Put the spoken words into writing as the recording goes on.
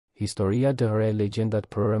Historia dëhëre legjendat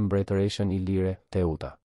për mbretëreshën Ilire,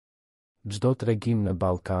 Teuta. Çdo tregim në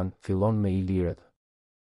Ballkan fillon me Iliret.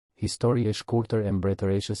 Histori e shkurtër e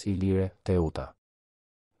mbretëreshës Ilire, Teuta.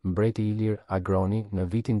 Mbreti Ilir, Agroni, në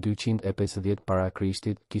vitin 250 para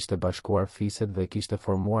Krishtit, kishte bashkuar fiset dhe kishte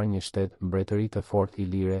formuar një shtet, mbretëri të fortë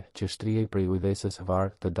Ilire, që shtrihej prej ujdesës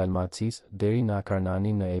Var të Dalmacisë deri në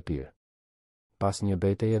Akarnani në Epir. Pas një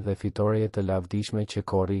betejë dhe fitoreje të lavdishme që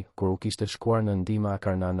korri, kur u kishte shkuar në ndihmë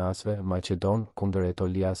Akarnanasve Maqedon kundër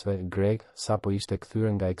Etoliasve grek, sapo ishte kthyer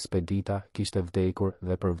nga ekspedita, kishte vdekur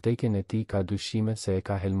dhe për vdekjen e tij ka dyshime se e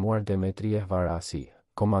ka helmuar Demetrie Varasi,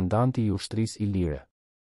 komandanti i ushtrisë Ilire.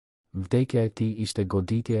 Vdekja e tij ishte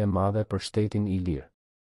goditje e madhe për shtetin Ilir.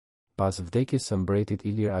 Pas vdekjes së mbretit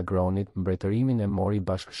Ilir Agronit, mbretërimin e mori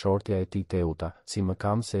bashkëshortja e tij Teuta, si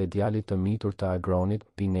mëkamse e djalit të mitur të Agronit,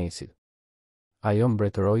 Pinesit. Ajo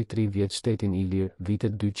mbretëroi 3 vjet shtetin Ilir,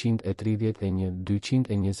 vitet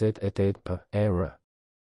 231-228 p.e.r.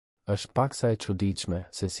 Është paksa e çuditshme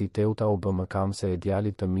se si Teuta u bë mëkamse e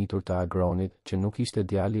djalit të mitur të Agronit, që nuk ishte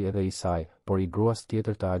djali edhe i saj, por i gruas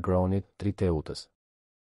tjetër të Agronit, Triteutës.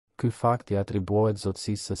 Ky fakt i atribuohet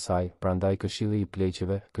zotësisë së saj, prandaj këshilli i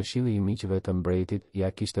pleqeve, këshilli i miqve të mbretit, ja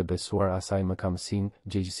kishte besuar asaj mëkamsinë,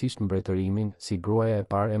 gjithsesi mbretërimin, si gruaja e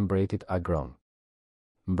parë e mbretit Agron.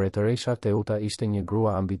 Mbretëresha Teuta ishte një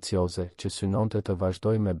grua ambicioze, që synonte të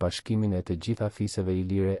vazhdoi me bashkimin e të gjitha fiseve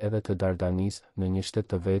ilire edhe të Dardanisë, në një shtet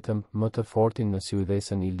të vetëm, më të fortin në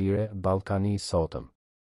syudhesën ilire, Ballkani i sotëm.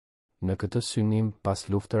 Në këtë synim, pas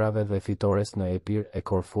luftërave dhe fitores në Epir e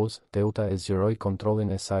Korfuz, Teuta e zgjeroi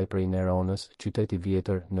kontrollin e saj prej Neronës, qyteti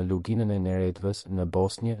vjetër, në luginën e Neretvës, në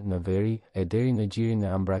Bosnjë, në veri, e deri në gjirin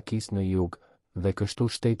e Ambrakis në jug, dhe kështu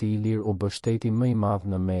shteti Ilir u bë shteti më i madh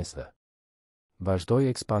në mesdhe. Vazhdoi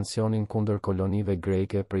ekspansionin kundër kolonive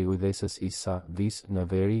greke prej ujdesës Isa, Vis, në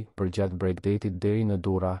veri, përgjatë Bregdetit deri në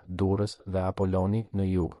Durrës dhe Apoloni në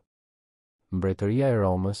jug. Mbretëria e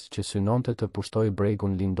Romës, që synonte të pushtoi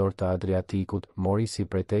bregun lindor të Adriatikut, mori si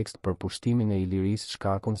pretekst për pushtimin e Ilirisë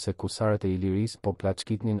shkakun se kusarët e Ilirisë po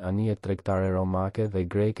plaçkitnin anijet tregtare romake dhe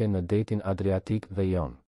greke në detin Adriatik dhe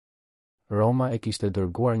Jon. Roma e kishte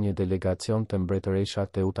dërguar një delegacion të mbretëresha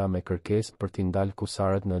Teuta me kërkesë për t'i ndalë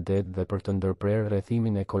kusarët në det dhe për të ndërprerë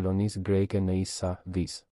rrethimin e kolonisë greke në Isa,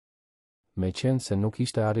 Vis. Meqen se nuk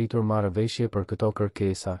ishte arritur marrëveshje për këto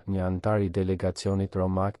kërkesa, një antar i delegacionit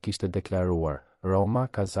romak kishte deklaruar: Roma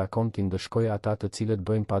ka zakon t'i ndëshkojë ata të cilët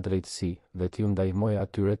bëjnë padrejtësi dhe t'ju ndihmojë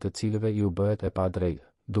atyre të cilëve ju bëhet e padrejtë,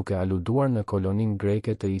 duke aluduar në koloninë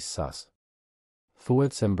greke të Isas.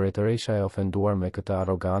 Thuhet se mbretëresha e ofenduar me këtë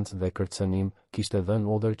arrogancë dhe kërcënim, kishte dhënë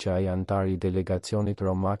urdhër që ai antar i delegacionit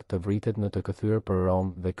romak të vritet në të kthyer për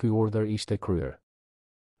Rom dhe ky urdhër ishte kryer.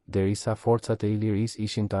 Derisa forcat e Iliris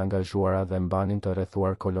ishin të angazhuara dhe mbanin të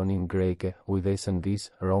rrethuar koloninë greke, ujdesën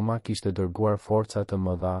Vis, Roma kishte dërguar forca të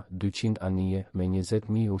mëdha, 200 anije, me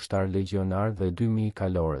 20.000 ushtar legjionar dhe 2.000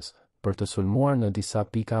 kalorës, për të sulmuar në disa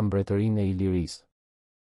pika mbretërinë e Iliris.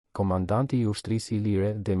 Komandanti i ushtrisë ilire,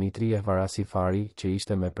 Demetrie Varasifari, që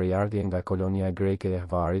ishte me prejardhje nga kolonia greke e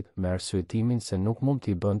Hvarit, me arsyetimin se nuk mund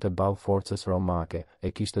t'i bënte ballë forcës romake,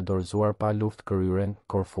 e kishte dorëzuar pa luftë kryeren,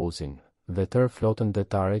 Korfuzin dhe tërë flotën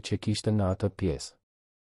detare që kishte në atë pjesë.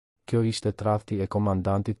 Kjo ishte tradhti e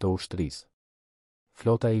komandantit të ushtrisë.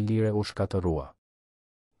 Flota ilire u shkatërrua.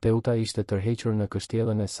 Teuta ishte tërhequr në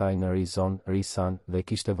kështjellën e saj në Risan dhe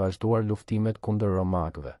kishte vazhduar luftimet kundër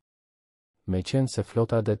romakëve. Meqen se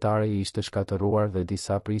flota detare i ishte shkatëruar dhe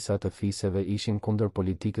disa prisa të fiseve ishin kundër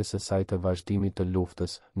politikës së saj të vazhdimit të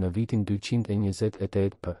luftës, në vitin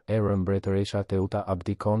 228 p.e. mbretëresha Teuta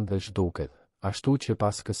abdikon dhe zhduket. Ashtu që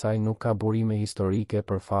pas kësaj nuk ka burime historike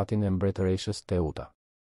për fatin e mbretëreshës Teuta.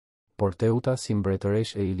 Por Teuta si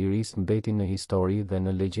mbretëresh e Iliris mbeti në histori dhe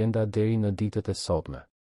në legjenda deri në ditët e sotme.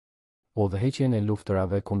 Udhëheqjen e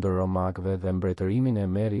luftërave kundër romakëve dhe mbretërimin e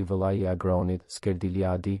merr i vëllai i Agronit,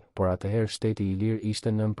 Skerdiliadi, por atëherë shteti Ilir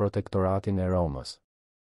ishte nën protektoratin e Romës.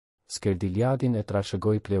 Skerdiliadin e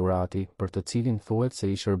trashëgoi Pleurati, për të cilin thuhet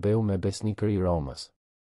se i shërbeu me besnikëri Romës.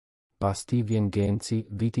 Pas ti vjen Genci,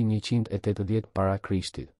 viti 180 para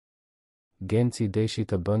Krishtit. Genci deshi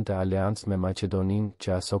të bënte aleancë me Maqedoninë,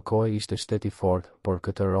 që aso kohë ishte shteti fort, por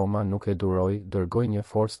këtë Roma nuk e duroi, dërgoi një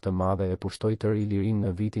forcë të madhe e pushtoi tërë Ilirin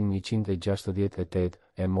në vitin 168,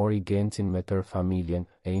 e mori Gencin me tërë familjen,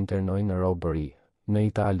 e internoi në robëri, në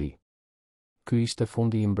Itali. Ky ishte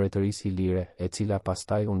fundi i mbretërisë ilire, e cila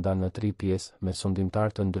pastaj u nda në 3 pjesë, me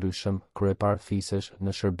sundimtar të ndryshëm, kryepar fisesh, në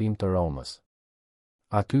shërbim të Romës.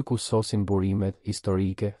 Aty ku sosin burimet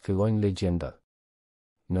historike, fillojnë legjendat.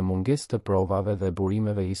 Në mungesë të provave dhe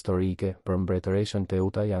burimeve historike, për mbretëreshën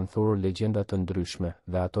Teuta janë thurur legjenda të ndryshme,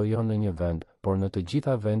 dhe ato jo në një vend, por në të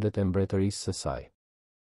gjitha vendet e mbretërisë së saj.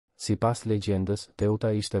 Sipas legjendës,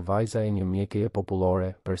 Teuta ishte vajza e një mjekeje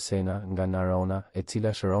popullore, persena, nga Narona, e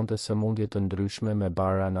cila shëronte sëmundje të ndryshme me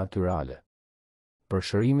bara natyrale. Për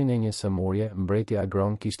shërimin e një sëmurje, mbreti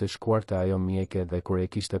Agron kishte shkuar te ajo mjeke dhe kur e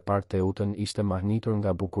kishte parë Teutën ishte mahnitur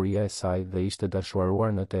nga bukuria e saj dhe ishte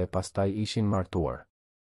dashuaruar në te e pastaj ishin martuar.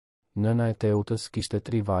 Nëna e Teutës kishte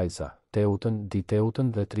 3 vajza, Teutën, Diteutën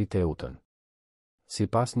dhe Triteutën.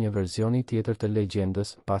 Sipas një versioni tjetër të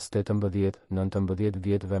legjendës, pas 18-19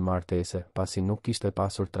 vjetëve martese, pasi nuk kishte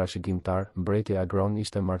pasur trashëgimtar, mbreti Agron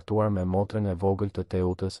ishte martuar me motrën e vogël të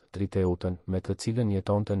Teutës, Triteutën, me të cilën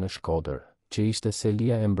jetonte në Shkodër, që ishte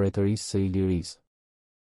selia e mbretërisë së Ilirisë.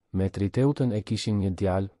 Me Triteutën e kishin një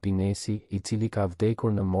djalë, Pinesi, i cili ka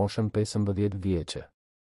vdekur në moshën 15 vjeçe.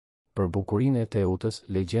 Për bukurinë e Teutës,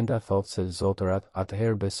 legjenda thotë se zotërat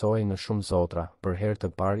atëherë besojnë në shumë zotra, për herë të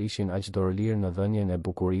parë ishin aq dorëlirë në dhënien e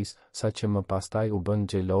bukurisë, saqë më pastaj u bën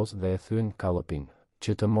xheloz dhe e thyen kallëpin,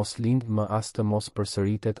 që të mos lind më as të mos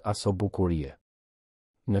përsëritet aso bukurie.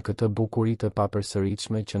 Në këtë bukuri të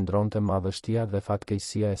papërsëritshme qëndronte madhështia dhe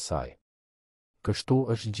fatkeqësia e saj. Kështu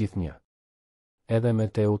është gjithnjë. Edhe me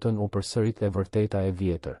Teutën u përsërit e vërteta e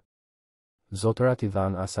vjetër. Zotërat i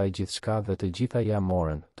dhanë asaj gjithçka dhe të gjitha ja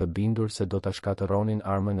morën, të bindur se do ta shkatëronin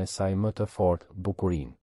armën e saj më të fortë,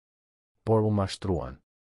 bukurinë. Por u mashtruan.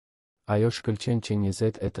 Ajo shkëlqen që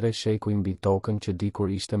 23 shekuj mbi tokën që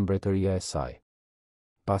dikur ishte mbretëria e saj.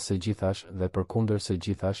 Pas së gjithash dhe përkundër së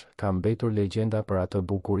gjithash, ka mbetur legjenda për atë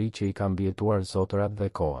bukuri që i ka mbjetuar zotërat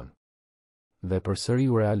dhe kohën. Dhe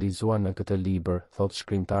përsëri u realizua në këtë libër, thot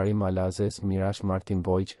shkrimtari malazes Mirash Martin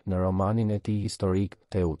Vojq në romanin e tij historik,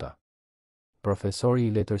 Teuta. Profesori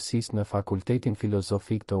i letërsisë në Fakultetin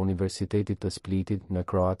Filozofik të Universitetit të Splitit në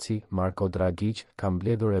Kroaci, Marko Dragić, ka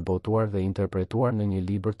mbledhur e botuar dhe interpretuar në një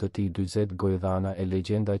libër të tij 40 gojdhana e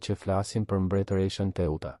legjenda që flasin për mbretëreshën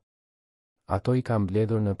Teuta. Ato i ka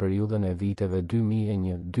mbledhur në periudhën e viteve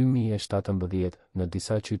 2001-2017 në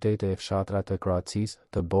disa qytete e fshatra të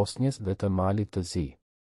Kroacisë, të Bosnjës dhe të Malit të Zi.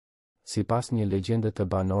 Sipas një legjende të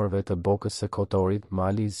banorëve të Bokës së Kotorit,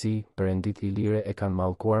 Mali Zi, perëndit Ilire e kanë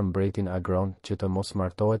mallkuar mbretin Agron që të mos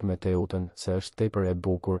martohet me Teutën, se është tepër e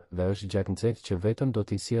bukur dhe është gjaknxehtë që vetëm do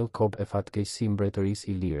t'i sjellë kop e fatkeqësi mbretërisë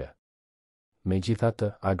Ilire.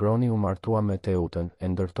 Megjithatë, Agroni u martua me Teutën, e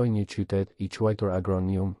ndërtoi një qytet i quajtur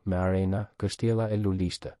Agronium, me arena, kështjella e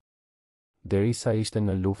lulishte. Derisa ishte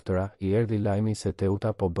në luftëra, i erdhi lajmi se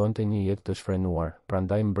Teuta po bënte një jetë të shfrenuar,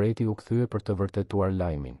 prandaj mbreti u kthye për të vërtetuar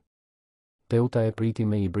lajmin. Teuta e priti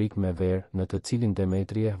me ibrik me verë, në të cilin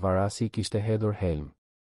Demetrie varasi kishte hedhur helm.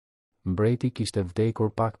 Mbreti kishte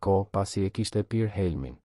vdekur pak kohë pasi e kishte pirë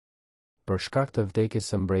helmin. Për shkak të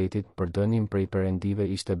vdekjes së mbretit, për dënim prej perendive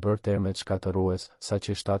ishte bërë termet shkatërues,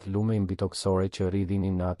 saqë 7 lume mbitoksore që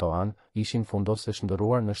rridhinin në ato anë, ishin fundosë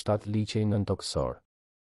shndërruar në 7 liçej nëntoksor.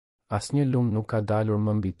 Asnjë lum nuk ka dalur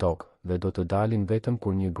më mbi tokë, dhe do të dalin vetëm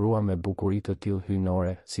kur një grua me bukuri të tillë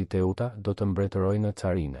hyjnore, si Teuta, do të mbretërojë në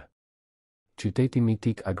carine. Qyteti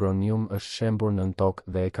mitik Agronium është shembur nën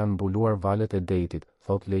tokë dhe e kanë mbuluar valët e detit,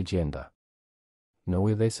 thot legjenda. Në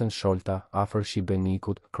ujëdhesën Sholta, afër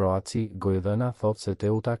Shibenikut, Kroaci, gojdhëna thot se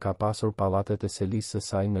Teuta ka pasur pallatet e selisë së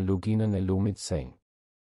saj në luginën e lumit Senj.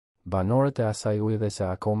 Banorët e asaj ujëdhese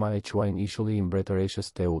akoma e quajnë ishulli i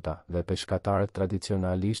mbretëreshës Teuta dhe peshkatarët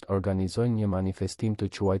tradicionalisht organizojnë një manifestim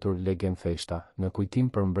të quajtur Legjenfeshta, në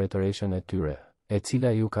kujtim për mbretëreshën e tyre, e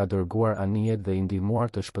cila ju ka dërguar anijet dhe i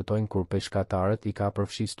ndihmuar të shpëtojnë kur peshkatarët i ka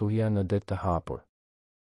përfshi stuhia në det të hapur.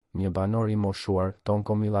 Një banor i moshuar,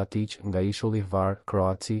 Tonko Milatić, nga ishulli Hvar,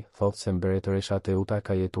 Kroaci, thot se mbretëresha Teuta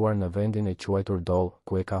ka jetuar në vendin e quajtur Dol,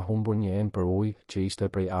 ku e ka humbur një enë për ujë që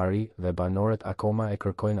ishte prej ari dhe banorët akoma e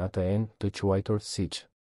kërkojnë atë enë të quajtur Siç.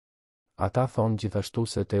 Ata thonë gjithashtu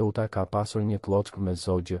se Teuta ka pasur një kloçk me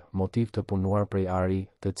zogjë, motiv të punuar prej ari,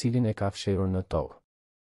 të cilin e ka fshehur në tokë.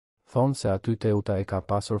 Thonë se aty Teuta e ka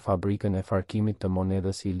pasur fabrikën e farkimit të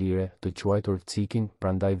monedhës Ilire, të quajtur Cikin,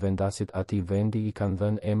 prandaj vendasit atij vendi i kanë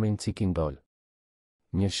dhënë emrin Cikindol.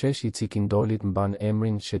 Një shesh i Cikindolit mban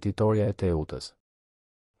emrin Shtetitoria e Teutës.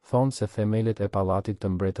 Thonë se themelet e pallatit të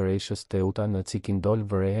mbretëreshës Teuta në Cikindol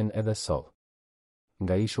vërehen edhe sot.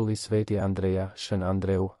 Nga ishulli Sveti Andrea, Shën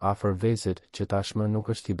Andreu, afër Vezit, që tashmë nuk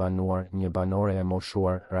është i banuar, një banore e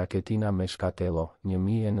moshuar, Raketina Meshkatello,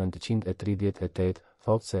 1938,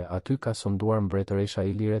 thot se aty ka sunduar mbretëresha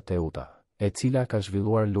Ilire Teuta, e cila ka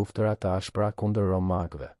zhvilluar luftëra të ashpra kundër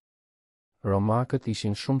romakëve. Romakët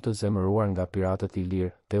ishin shumë të zemëruar nga piratët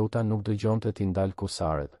Ilir, Teuta nuk dëgjonte t'i ndalë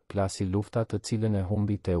kusarët, plasi lufta të cilën e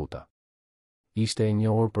humbi Teuta. Ishte e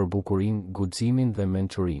njohur për bukurinë, guximin dhe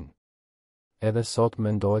mençurinë. Edhe sot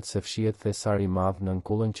mendohet se fshihet thesari i madh në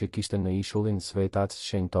nkullën që kishte në ishullin Svetac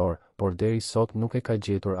shenjtor, por deri sot nuk e ka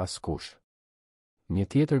gjetur askush. Një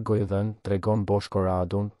tjetër gojdhën tregon Boshko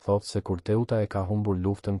Radun, thotë se kur Teuta e ka humbur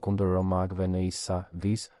luftën kundër romakëve në Isa,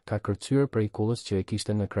 Vis, ka kërcyer prej kullës që e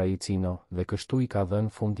kishte në Krajicino dhe kështu i ka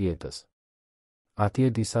dhënë fund jetës.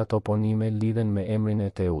 Atje disa toponime lidhen me emrin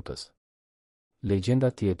e Teutës. Legjenda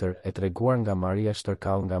tjetër, e treguar nga Maria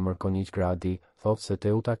Shtërkall nga Mërkoniqgradi, thotë se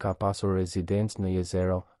Teuta ka pasur rezidencë në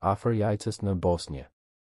Jezero, afër Jajcës në Bosnjë.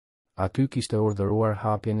 Aty kishte urdhëruar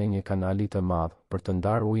hapjen e një kanali të madh për të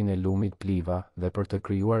ndarë ujin e lumit Pliva dhe për të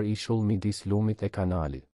krijuar ishull midis lumit e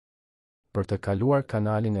kanalit. Për të kaluar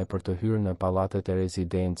kanalin e për të hyrë në pallatet e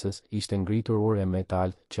rezidencës, ishte ngritur ur e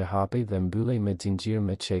metal që hapej dhe mbyllej me xhinxhir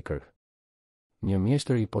me çekër. Një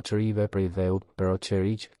mjeshtër i poçërive prej dheut,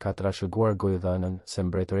 Peroqeriq, ka trashëguar gojdhënën se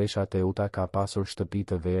mbretëresha Teuta ka pasur shtëpi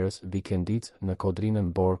të verës vikendic në Kodrinën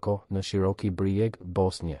Borko në Shiroki Brijeg,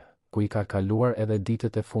 Bosnjë, ku i ka kaluar edhe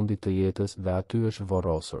ditët e fundit të jetës dhe aty është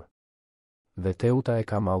vorrosur. Dhe Teuta e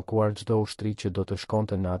ka mallkuar çdo ushtri që do të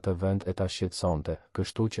shkonte në atë vend e ta shqetësonte,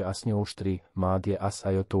 kështu që asnjë ushtri, madje as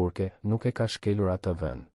ajo turke, nuk e ka shkelur atë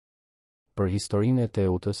vend. Për historinë e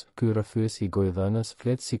Teutës, ky rrëfyes i gojdhënës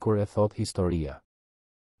flet sikur e thot Historia.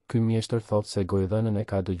 Ky mjeshtër thot se gojdhënën e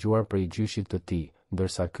ka dëgjuar prej gjyshit të tij,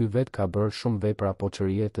 ndërsa ky vet ka bërë shumë vepra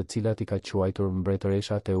poçërie të cilat i ka quajtur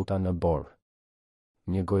mbretëresha Teuta në borë.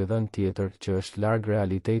 Një gojdhën tjetër që është larg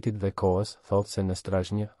realitetit dhe kohës, thot se në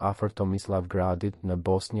Strazhnjë, afër Tomislavgradit në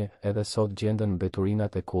Bosnjë, edhe sot gjenden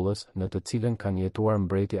mbeturinat e kullës në të cilën kanë jetuar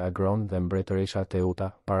mbreti Agron dhe mbretëresha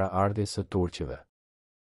Teuta para ardhjes së turqive.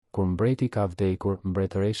 Kur mbreti ka vdekur,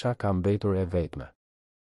 mbretëresha ka mbetur e vetme.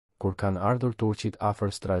 Kur kanë ardhur turqit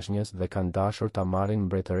afër Strazhnjës dhe kanë dashur ta marrin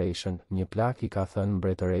mbretëreshën, një plak i ka thënë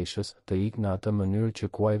mbretëreshës të ikë në atë mënyrë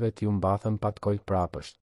që kuajve t'ju mbathën patkoj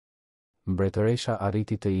prapësht. Mbretëresha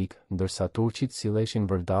arriti të ikë, ndërsa turqit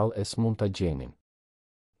silleshin vërdall e s'mund ta gjenin.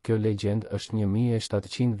 Kjo legjend është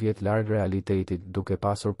 1700 vjet larg realitetit, duke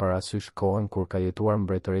pasur parasysh kohën kur ka jetuar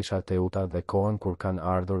mbretëresha Teuta dhe kohën kur kanë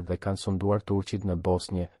ardhur dhe kanë sunduar turqit në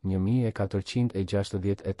Bosnjë,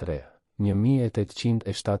 1463,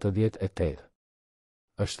 1878.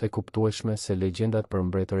 Është e kuptueshme se legjendat për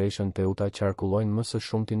mbretëreshën Teuta qarkullojnë më së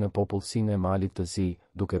shumti në popullsinë e Malit të Zi,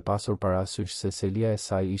 duke pasur parasysh se selia e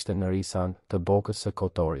saj ishte në Risan, të bokës së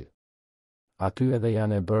Kotorit. Aty edhe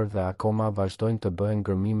janë e bërë dhe akoma vazhdojnë të bëhen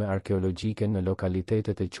gërmime arkeologjike në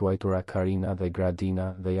lokalitetet e quajtura Karina dhe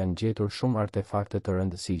Gradina dhe janë gjetur shumë artefakte të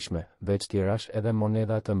rëndësishme, veç tjerash edhe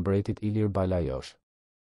monedha të mbretit Ilir Balajosh.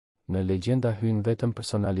 Në legjenda hynë vetëm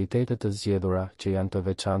personalitetet të zgjedhura që janë të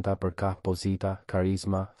veçanta për ka pozita,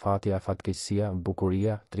 karizma, fatja, fatkeqësia,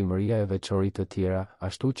 bukuria, trimëria e veçori të tjera,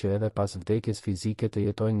 ashtu që edhe pas vdekjes fizike të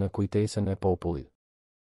jetojnë në kujtesën e popullit.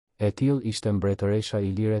 E tillë ishte mbretëresha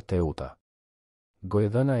Ilire Teuta.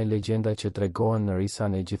 Gojdhëna e legjenda që tregohen në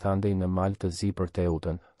Risan e gjithandej në mal të Zi për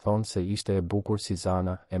Teutën, thonë se ishte e bukur si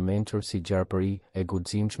zana, e mençur si gjarpëri, e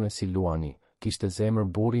guximshme si luani, kishte zemër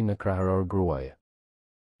burri në krahëror gruaje.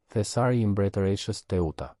 Thesari i mbretëreshës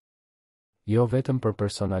Teuta. Jo vetëm për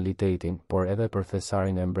personalitetin, por edhe për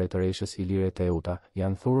thesarin e mbretëreshës Ilire Teuta,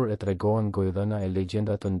 janë thurur e tregohen gojdhëna e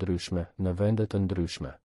legjenda të ndryshme, në vende të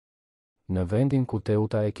ndryshme. Në vendin ku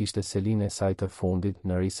Teuta e kishte selinë e saj të fundit,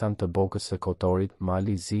 në Risan të bokës së Kotorit,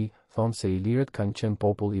 Mali Zi, thonë se Ilirët kanë qenë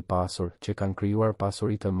popull i pasur, që kanë krijuar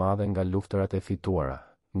pasuri të madhe nga luftërat e fituara,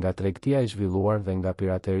 nga tregtia e zhvilluar dhe nga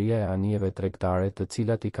pirateria e anijeve tregtare të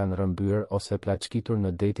cilat i kanë rrëmbyer ose plaçkitur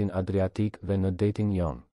në detin Adriatik dhe në detin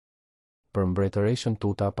Jon. Për mbretëreshën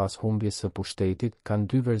Teuta pas humbjes së pushtetit, kanë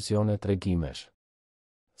dy versione tregimesh.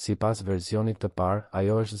 Sipas versionit të parë,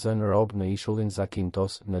 ajo është zënë rob në ishullin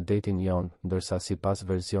Zakintos në detin Jon, ndërsa sipas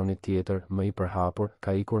versionit tjetër, më i përhapur,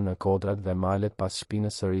 ka ikur në kodrat dhe malet pas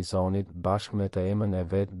shpinës së Rizonit bashkë me të emën e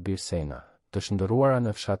vet Birsena, të shndërruara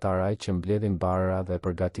në fshataraj që mbledhin barëra dhe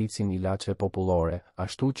përgatitsin ilaçe popullore,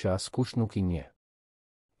 ashtu që askush nuk i njeh.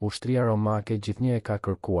 Ushtria romake gjithnjë e ka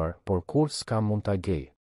kërkuar, por kur s'ka mund ta gjej.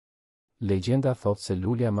 Legjenda thot se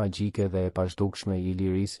lulja magjike dhe e pazhdukshme i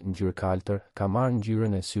Iliris, ngjyrë kaltër, ka marrë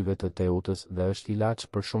ngjyrën e syve të Teutës dhe është ilaç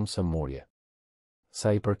për shumë sëmurje.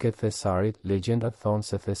 Sa i përket thesarit, legjendat thonë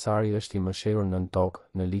se thesari është i mëshirur nën tokë,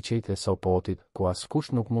 në liçejt e Sopotit, ku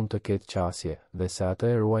askush nuk mund të ketë qasje, dhe se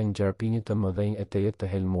atë e ruajnë gjarpinjë të mëdhenj e tejet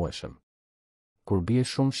të helmueshëm. Kur bie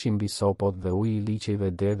shumë shi mbi Sopot dhe uji i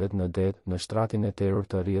liçejve derdhet në det, në shtratin e terur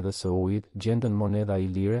të rrjedhës së ujit, gjenden monedha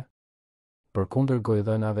Ilire. Përkundër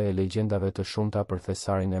gojëdhënave e legjendave të shumta për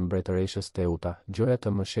thesarin e mbretëreshës Teuta, gjoja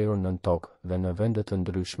të mëshirur nën tokë dhe në vende të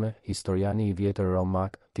ndryshme, historiani i vjetër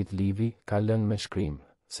romak, Tit Livi, ka lënë me shkrim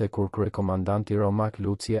se kur kryekomandanti romak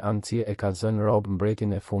Lucie Ancie e ka zënë rob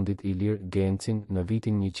mbretin e fundit Ilire Gencin në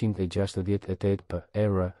vitin 168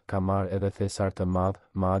 p.e.r., ka marrë edhe thesar të madh,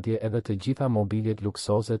 madje edhe të gjitha mobiljet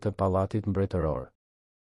luksoze të pallatit mbretëror.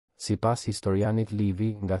 Sipas historianit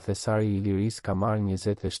Livi, nga thesari i Iliris ka marrë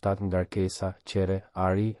 27 ngarkesa qere,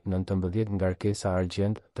 ari, 19 ngarkesa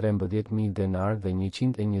argjend, 13.000 denar dhe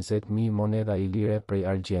 120.000 monedha ilire prej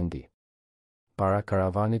argjendi. Para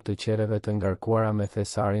karavanit të qereve të ngarkuara me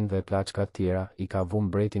thesarin dhe plaçkat tjera, i ka vu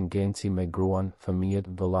mbretin Genci me gruan, fëmijët,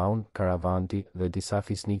 vëllaun, karavanti dhe disa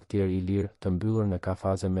fisnik tjerë ilir të mbyllur në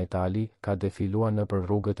kafaze metali, ka defiluar nëpër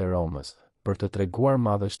rrugët e Romës, për të treguar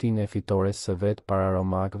madhështinë e fitores së vet para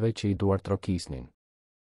romakëve që i duar trokisnin.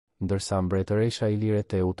 Ndërsa mbretëresha Ilire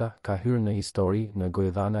Teuta ka hyrë në histori, në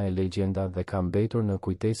gojëdhana e legjenda dhe ka mbetur në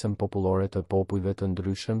kujtesën popullore të popujve të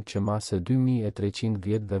ndryshëm që ma se 2300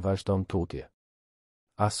 vjet dhe vazhdon tutje.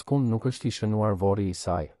 Askund nuk është i shënuar varri i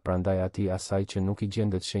saj, prandaj atij asaj që nuk i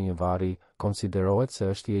gjendet shenjë varri, konsiderohet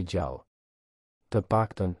se është i e gjallë. Të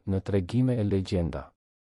paktën, në tregime e legjenda.